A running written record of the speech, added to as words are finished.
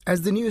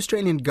As the new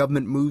Australian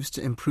government moves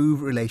to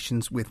improve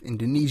relations with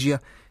Indonesia,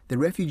 the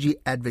refugee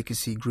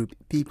advocacy group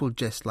People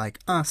Just Like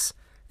Us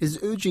is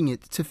urging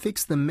it to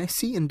fix the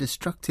messy and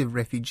destructive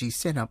refugee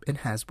setup it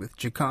has with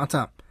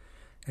Jakarta.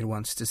 It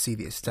wants to see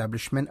the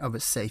establishment of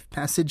a safe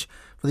passage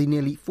for the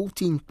nearly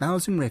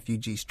 14,000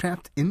 refugees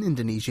trapped in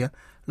Indonesia,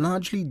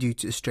 largely due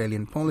to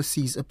Australian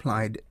policies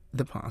applied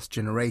the past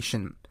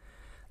generation.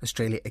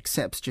 Australia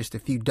accepts just a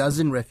few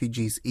dozen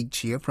refugees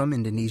each year from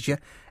Indonesia,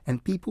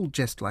 and People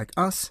Just Like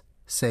Us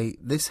say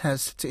this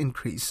has to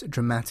increase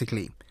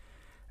dramatically.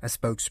 A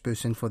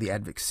spokesperson for the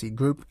advocacy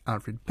group,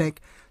 Alfred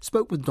Peck,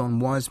 spoke with Don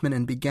Wiseman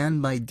and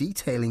began by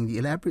detailing the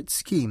elaborate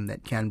scheme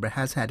that Canberra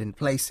has had in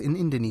place in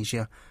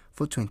Indonesia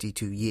for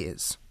 22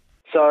 years.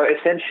 So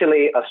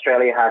essentially,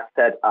 Australia has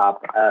set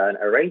up an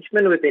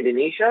arrangement with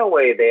Indonesia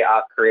where they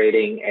are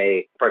creating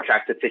a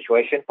protracted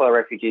situation for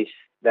refugees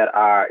that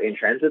are in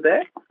transit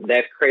there.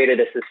 They've created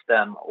a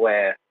system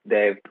where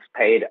they've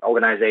paid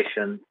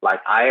organizations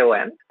like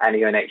IOM and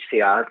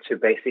UNHCR to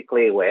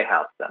basically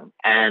warehouse them.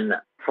 And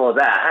for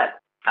that,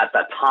 at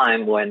that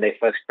time when they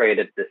first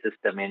created the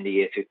system in the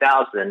year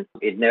 2000,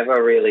 it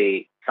never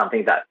really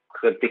something that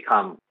could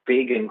become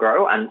big and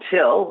grow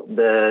until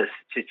the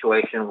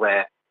situation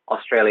where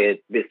Australia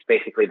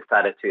basically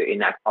decided to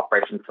enact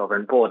Operation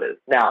Sovereign Borders.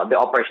 Now, the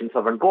Operation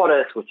Sovereign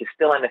Borders, which is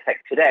still in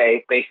effect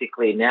today,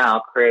 basically now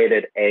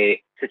created a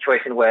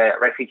situation where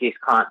refugees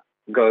can't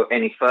go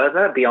any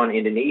further beyond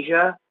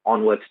Indonesia,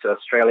 onwards to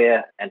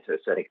Australia and to a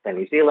certain extent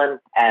New Zealand.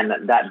 And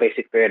that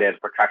basically created a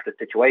protracted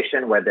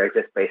situation where they're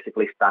just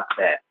basically stuck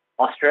there.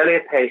 Australia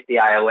pays the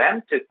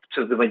IOM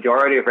to the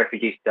majority of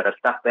refugees that are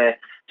stuck there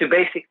to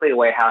basically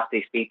warehouse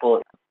these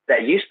people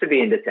that used to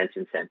be in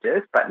detention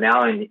centres, but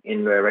now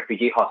in the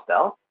refugee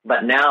hostel.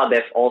 But now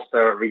they've also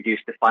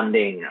reduced the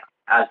funding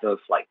as of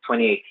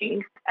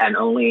 2018 and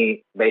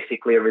only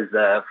basically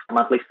reserve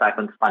monthly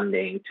stipend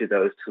funding to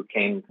those who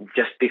came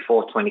just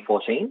before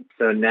 2014.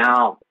 So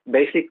now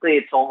basically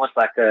it's almost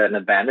like an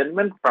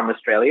abandonment from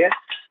Australia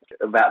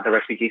about the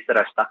refugees that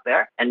are stuck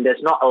there. And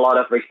there's not a lot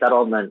of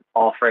resettlement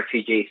of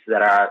refugees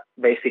that are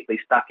basically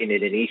stuck in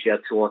Indonesia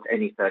towards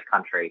any third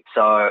country.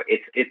 So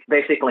it's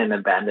basically an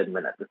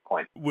abandonment at this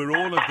point. Were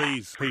all of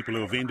these people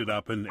who have ended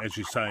up in, as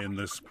you say, in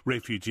this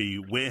refugee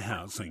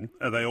warehousing,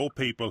 are they all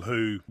people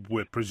who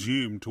were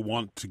presumed to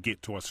want to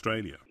get to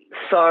Australia?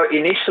 So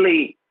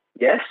initially,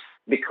 yes,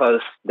 because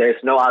there's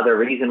no other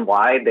reason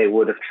why they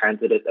would have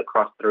transited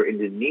across through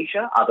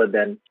Indonesia other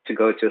than to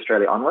go to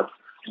Australia onwards.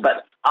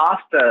 But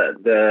after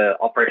the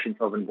Operation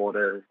Sovereign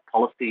Borders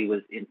policy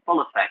was in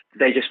full effect,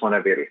 they just want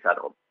to be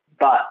resettled.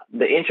 But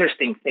the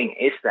interesting thing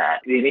is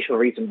that the initial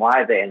reason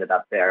why they ended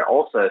up there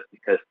also is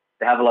because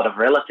they have a lot of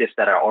relatives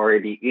that are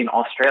already in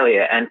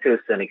Australia and to a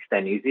certain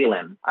extent New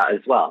Zealand as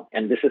well.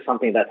 And this is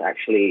something that's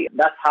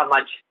how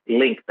much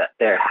link that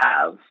they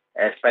have,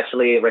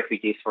 especially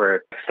refugees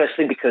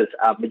especially because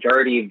a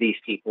majority of these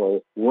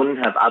people wouldn't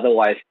have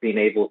otherwise been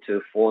able to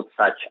afford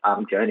such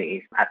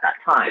journeys at that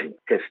time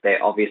because they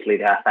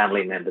have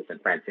family members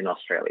and friends in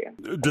Australia.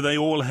 Do they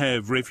all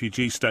have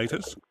refugee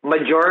status?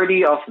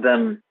 Majority of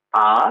them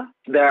are.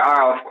 There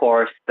are, of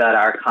course, that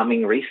are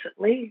coming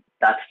recently.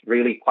 That's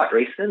really quite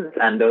recent,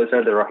 and those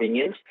are the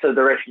Rohingyas. So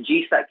the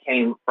refugees that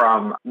came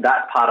from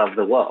that part of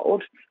the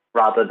world,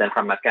 rather than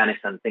from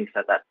Afghanistan, things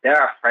like that, they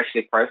are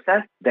freshly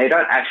processed. They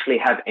don't actually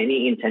have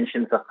any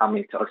intentions of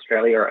coming to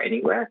Australia or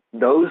anywhere.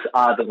 Those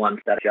are the ones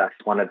that just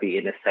want to be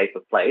in a safer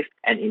place,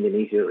 and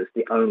Indonesia is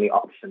the only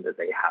option that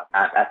they have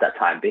at that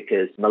time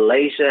because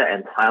Malaysia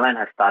and Thailand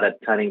have started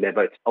turning their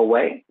boats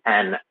away,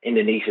 and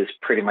Indonesia is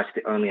pretty much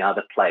the only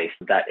other place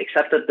that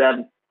accepted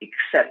them,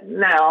 except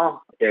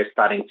now they're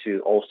starting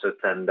to also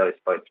turn those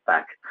boats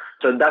back.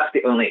 So that's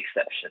the only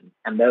exception,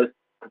 and those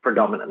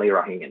predominantly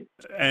Rohingyan.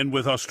 And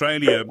with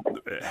Australia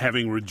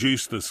having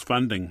reduced this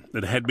funding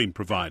that had been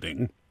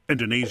providing,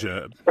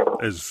 Indonesia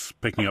is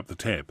picking up the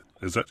tab,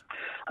 is it?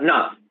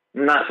 No,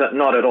 not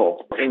at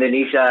all.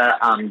 Indonesia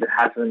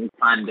hasn't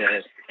signed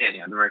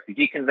the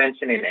Refugee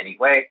Convention in any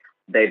way.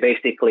 They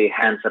basically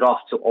hands it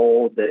off to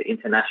all the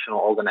international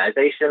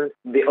organizations.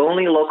 The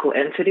only local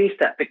entities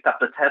that picked up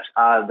the tabs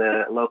are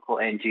the local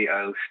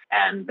NGOs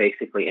and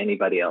basically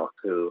anybody else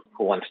who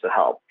wants to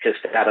help, just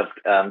out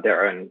of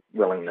their own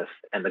willingness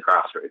and the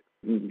grassroots.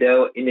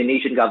 The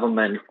Indonesian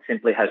government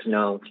simply has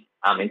no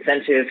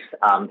incentives.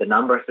 The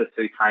numbers are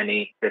too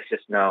tiny. There's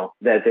just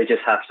they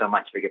just have so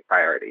much bigger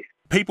priorities.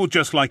 People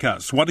just like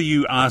us, what are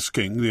you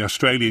asking the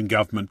Australian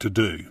government to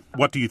do?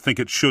 What do you think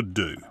it should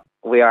do?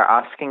 We are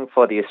asking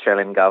for the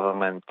Australian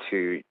government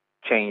to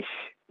change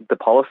the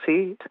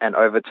policy and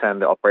overturn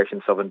the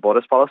Operation Sovereign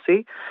Borders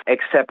policy,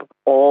 accept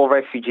all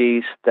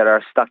refugees that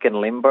are stuck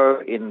in limbo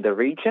in the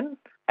region,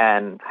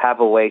 and have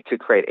a way to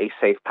create a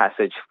safe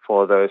passage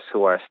for those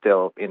who are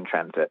still in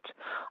transit.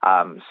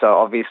 So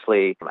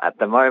obviously, at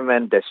the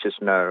moment, there's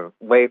just no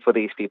way for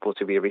these people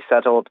to be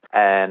resettled,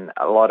 and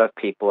a lot of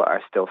people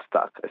are still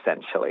stuck,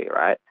 essentially,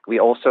 right? We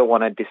also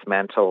want to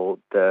dismantle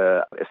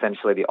the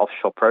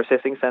offshore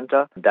processing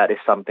center. That is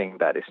something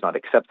that is not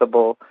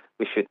acceptable.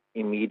 We should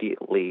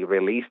immediately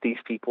release these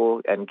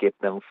people and give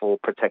them full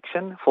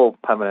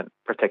permanent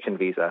protection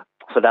visa.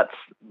 So that's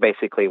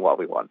basically what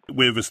we want.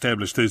 We've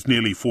established there's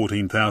nearly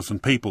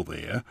 14,000 people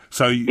there.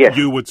 So Yes.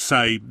 You would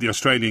say the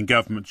Australian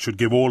government should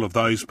give all of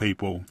those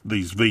people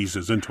these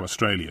visas into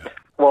Australia?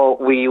 Well,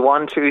 we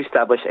want to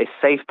establish a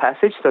safe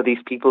passage so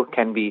these people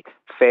can be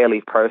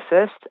fairly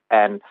processed,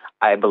 and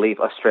I believe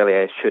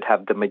Australia should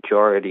have the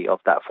majority of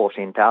that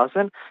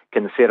 14,000,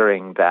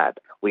 considering that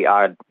we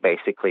are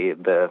basically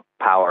the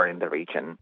power in the region.